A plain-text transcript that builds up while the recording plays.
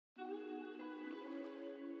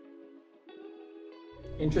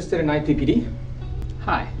Interested in IPPD?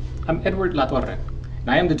 Hi, I'm Edward Latorre, and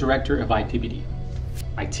I am the director of IPPD.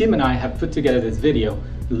 My team and I have put together this video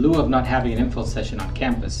in lieu of not having an info session on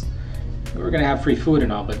campus. We're going to have free food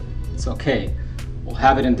and all, but it's okay. We'll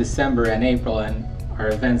have it in December and April and our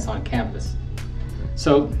events on campus.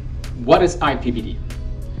 So, what is IPPD?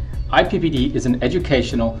 IPPD is an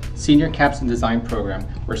educational senior capstone design program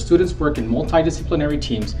where students work in multidisciplinary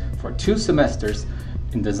teams for 2 semesters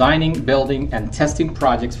in designing, building, and testing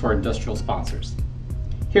projects for industrial sponsors.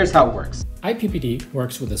 Here's how it works. IPPD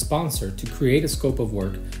works with a sponsor to create a scope of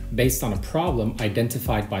work based on a problem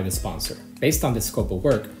identified by the sponsor. Based on this scope of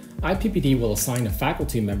work, IPPD will assign a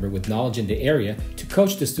faculty member with knowledge in the area to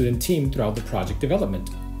coach the student team throughout the project development.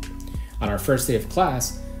 On our first day of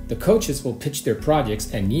class, the coaches will pitch their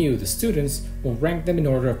projects and you, the students, will rank them in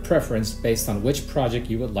order of preference based on which project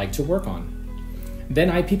you would like to work on. Then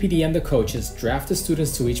IPPD and the coaches draft the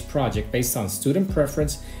students to each project based on student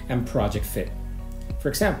preference and project fit. For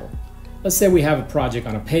example, let's say we have a project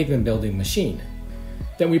on a pavement building machine.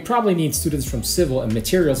 Then we probably need students from civil and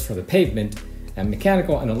materials for the pavement, and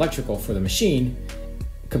mechanical and electrical for the machine,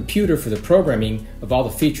 computer for the programming of all the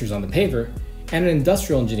features on the paver, and an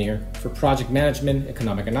industrial engineer for project management,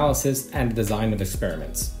 economic analysis, and the design of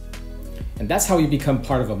experiments. And that's how you become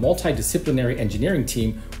part of a multidisciplinary engineering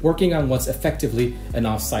team working on what's effectively an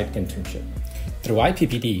off-site internship. Through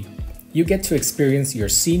IPPD, you get to experience your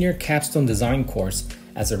senior capstone design course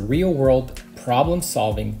as a real-world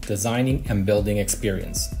problem-solving, designing, and building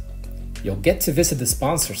experience. You'll get to visit the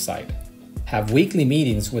sponsor site, have weekly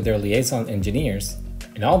meetings with their liaison engineers,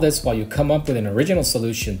 and all this while you come up with an original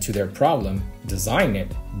solution to their problem, design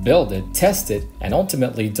it, build it, test it, and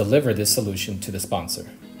ultimately deliver this solution to the sponsor.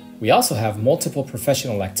 We also have multiple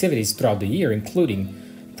professional activities throughout the year,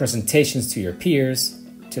 including presentations to your peers,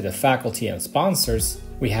 to the faculty and sponsors.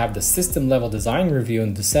 We have the system level design review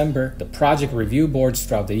in December, the project review boards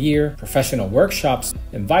throughout the year, professional workshops,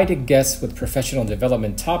 invited guests with professional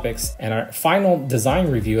development topics, and our final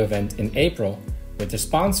design review event in April, where the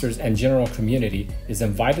sponsors and general community is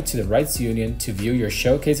invited to the Rights Union to view your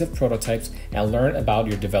showcase of prototypes and learn about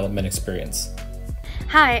your development experience.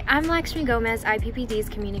 Hi, I'm Lakshmi Gomez, IPPD's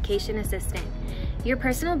Communication Assistant. Your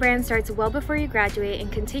personal brand starts well before you graduate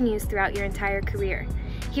and continues throughout your entire career.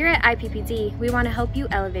 Here at IPPD, we want to help you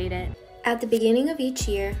elevate it. At the beginning of each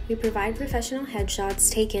year, we provide professional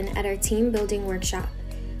headshots taken at our team building workshop.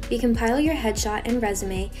 We compile your headshot and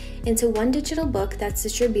resume into one digital book that's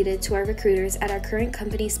distributed to our recruiters at our current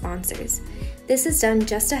company sponsors. This is done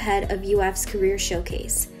just ahead of UF's Career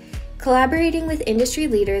Showcase. Collaborating with industry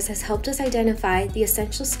leaders has helped us identify the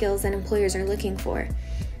essential skills that employers are looking for.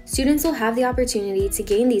 Students will have the opportunity to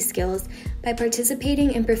gain these skills by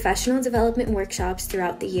participating in professional development workshops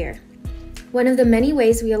throughout the year. One of the many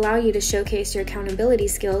ways we allow you to showcase your accountability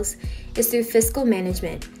skills is through fiscal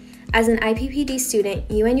management. As an IPPD student,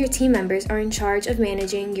 you and your team members are in charge of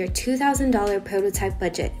managing your $2,000 prototype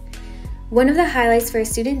budget. One of the highlights for our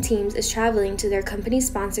student teams is traveling to their company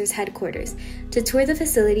sponsors' headquarters to tour the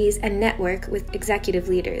facilities and network with executive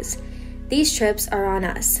leaders. These trips are on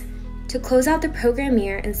us. To close out the program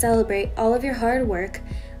year and celebrate all of your hard work,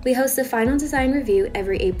 we host the final design review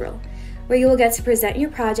every April, where you will get to present your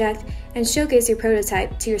project and showcase your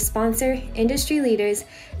prototype to your sponsor, industry leaders,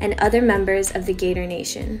 and other members of the Gator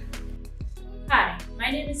Nation. Hi, my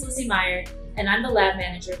name is Lizzie Meyer, and I'm the lab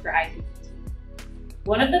manager for IPPD.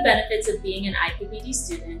 One of the benefits of being an IPPD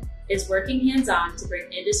student is working hands-on to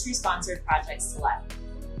bring industry-sponsored projects to life.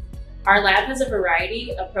 Our lab has a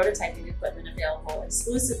variety of prototyping equipment available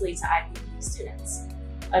exclusively to IPPD students.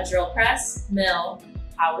 A drill press, mill,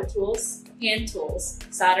 power tools, hand tools,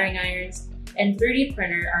 soldering irons, and 3D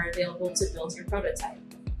printer are available to build your prototype.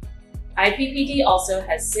 IPPD also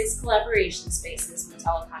has 6 collaboration spaces with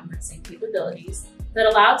teleconferencing capabilities that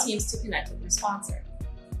allow teams to connect with their sponsor.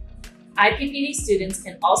 IPPD students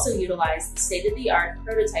can also utilize the state-of-the-art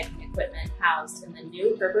prototyping equipment housed in the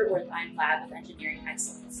new Herbert Wertheim Lab of Engineering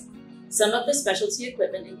Excellence. Some of the specialty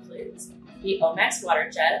equipment includes the Omax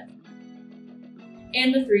water jet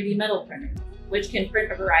and the 3D metal printer, which can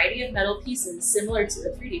print a variety of metal pieces similar to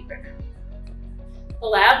a 3D printer. The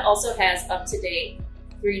lab also has up-to-date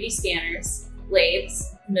 3D scanners,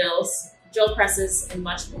 lathes, mills, drill presses, and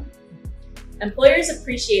much more. Employers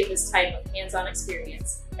appreciate this type of hands-on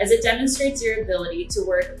experience as it demonstrates your ability to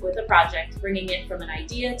work with a project, bringing it from an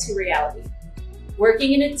idea to reality.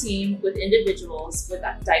 Working in a team with individuals with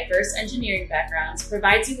diverse engineering backgrounds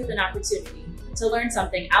provides you with an opportunity to learn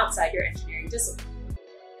something outside your engineering discipline.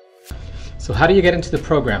 So how do you get into the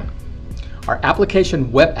program? Our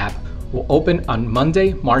application web app will open on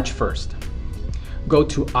Monday, March 1st. go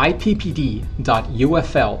to ippd.ufl.edu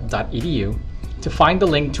to find the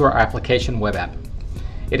link to our application web app.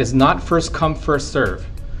 It is not first come, first serve,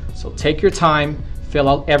 so take your time, fill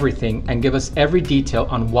out everything, and give us every detail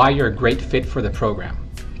on why you're a great fit for the program.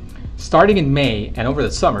 Starting in May and over the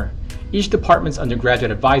summer, each department's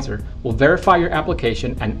undergraduate advisor will verify your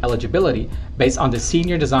application and eligibility based on the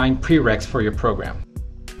senior design prereqs for your program.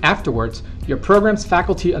 Afterwards, your program's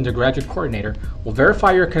faculty undergraduate coordinator will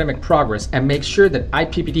verify your academic progress and make sure that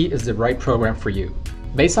IPPD is the right program for you.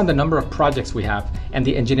 Based on the number of projects we have and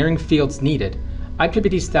the engineering fields needed,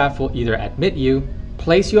 IPPD staff will either admit you,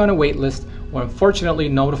 place you on a wait list, or unfortunately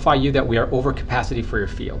notify you that we are over capacity for your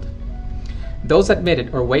field. Those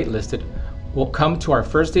admitted or waitlisted will come to our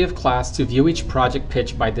first day of class to view each project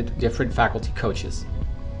pitched by the different faculty coaches.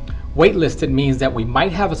 Waitlisted means that we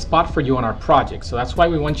might have a spot for you on our project, so that's why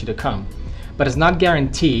we want you to come, but it's not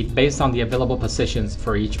guaranteed based on the available positions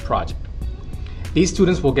for each project. These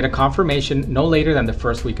students will get a confirmation no later than the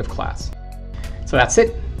first week of class. So that's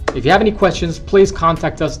it. If you have any questions, please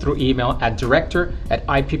contact us through email at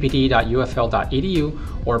director@ippd.ufl.edu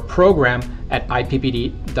or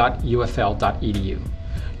program@ippd.ufl.edu.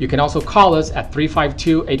 You can also call us at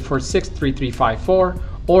 352-846-3354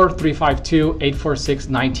 or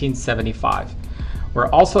 352-846-1975. We're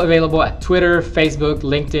also available at Twitter, Facebook,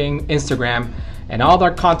 LinkedIn, Instagram, and all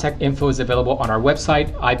our contact info is available on our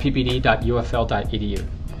website, ippd.ufl.edu.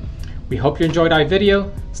 We hope you enjoyed our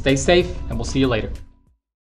video. Stay safe, and we'll see you later.